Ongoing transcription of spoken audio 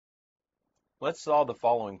Let's solve the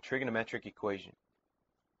following trigonometric equation.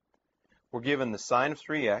 We're given the sine of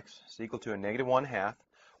 3x is equal to a negative 1/2.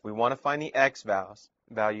 We want to find the x values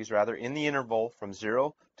in the interval from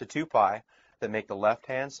 0 to 2 pi that make the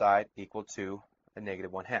left-hand side equal to a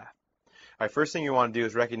negative 1/2. All right, first thing you want to do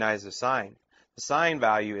is recognize the sign. The sign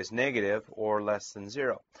value is negative or less than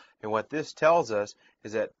 0. And what this tells us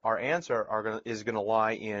is that our answer is going to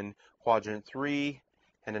lie in quadrant 3,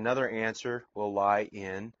 and another answer will lie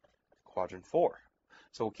in quadrant 4.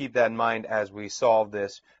 So we'll keep that in mind as we solve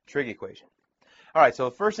this trig equation. All right, so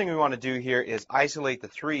the first thing we want to do here is isolate the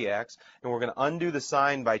 3x, and we're going to undo the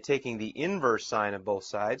sign by taking the inverse sign of both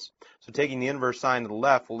sides. So taking the inverse sign to the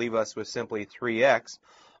left will leave us with simply 3x.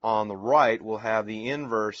 On the right, we'll have the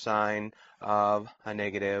inverse sign of a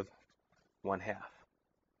negative 1/2.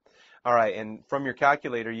 All right, and from your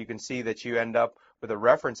calculator, you can see that you end up with a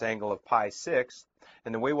reference angle of pi 6.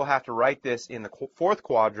 And the way we'll have to write this in the fourth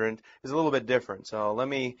quadrant is a little bit different. So let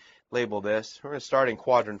me label this. We're going to start in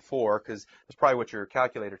quadrant 4 because that's probably what your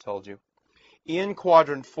calculator told you. In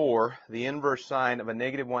quadrant 4, the inverse sign of a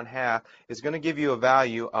negative 1/2 is going to give you a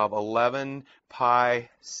value of 11 pi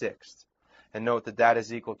 6. And note that that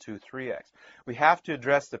is equal to 3x. We have to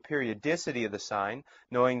address the periodicity of the sign,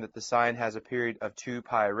 knowing that the sign has a period of 2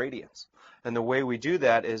 pi radians. And the way we do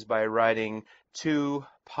that is by writing 2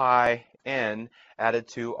 pi n added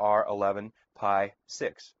to our 11 pi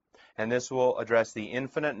 6. And this will address the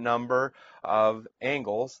infinite number of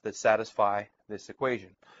angles that satisfy this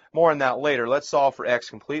equation. More on that later. Let's solve for x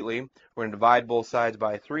completely. We're going to divide both sides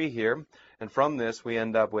by 3 here. And from this, we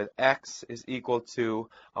end up with x is equal to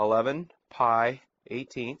 11 pi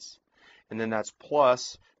 18ths. And then that's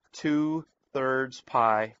plus 2/3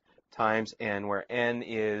 pi times n, where n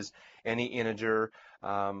is any integer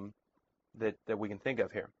that we can think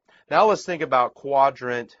of here. Now let's think about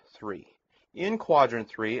quadrant 3. In quadrant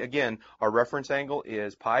 3, again, our reference angle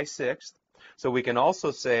is pi 6. So we can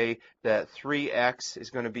also say that 3x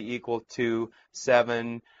is going to be equal to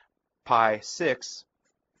 7 pi 6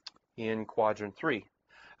 in quadrant 3.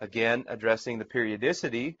 Again, addressing the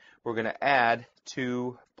periodicity, we're going to add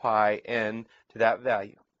 2 pi n to that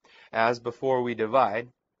value. As before, we divide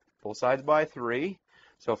both sides by 3.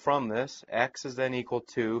 So from this, x is then equal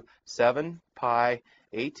to 7 pi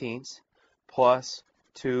 18ths plus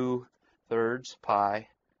 2/3 pi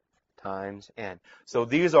times n. So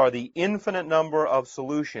these are the infinite number of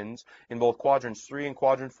solutions in both quadrants 3 and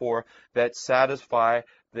quadrant 4 that satisfy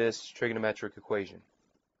this trigonometric equation.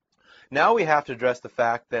 Now we have to address the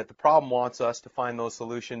fact that the problem wants us to find those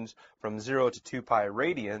solutions from 0 to 2 pi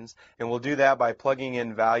radians, and we'll do that by plugging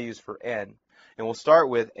in values for n. And we'll start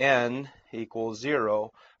with n equals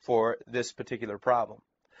 0 for this particular problem.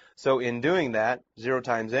 So in doing that, 0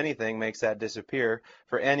 times anything makes that disappear.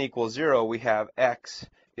 For n equals 0, we have x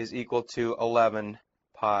is equal to 11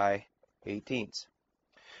 pi 18ths.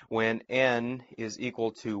 When n is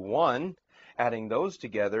equal to 1, adding those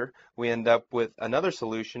together, we end up with another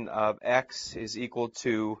solution of x is equal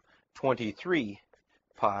to 23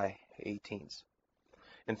 pi 18ths.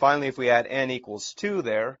 And finally, if we add n equals 2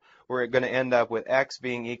 there, we're going to end up with x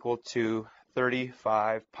being equal to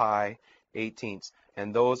 35 pi 18ths.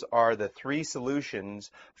 And those are the 3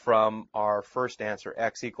 solutions from our first answer,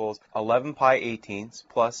 x equals 11 pi 18ths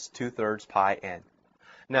plus 2/3 pi n.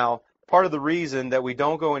 Now, part of the reason that we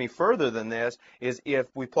don't go any further than this is if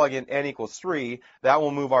we plug in n equals 3, that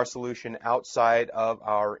will move our solution outside of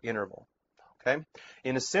our interval. Okay?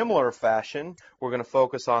 In a similar fashion, we're going to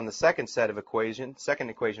focus on the second equation,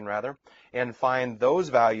 and find those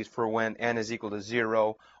values for when n is equal to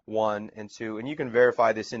 0, 1, and 2. And you can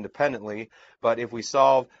verify this independently, but if we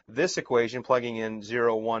solve this equation, plugging in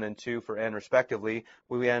 0, 1, and 2 for n respectively,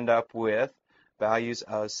 we end up with values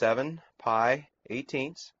of 7 pi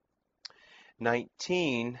 18ths,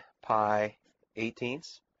 19 pi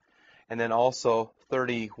 18ths, and then also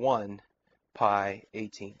 31 pi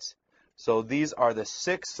 18ths. So these are the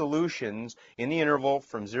 6 solutions in the interval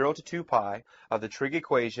from 0 to 2 pi of the trig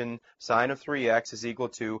equation sine of 3x is equal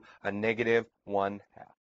to a negative 1/2.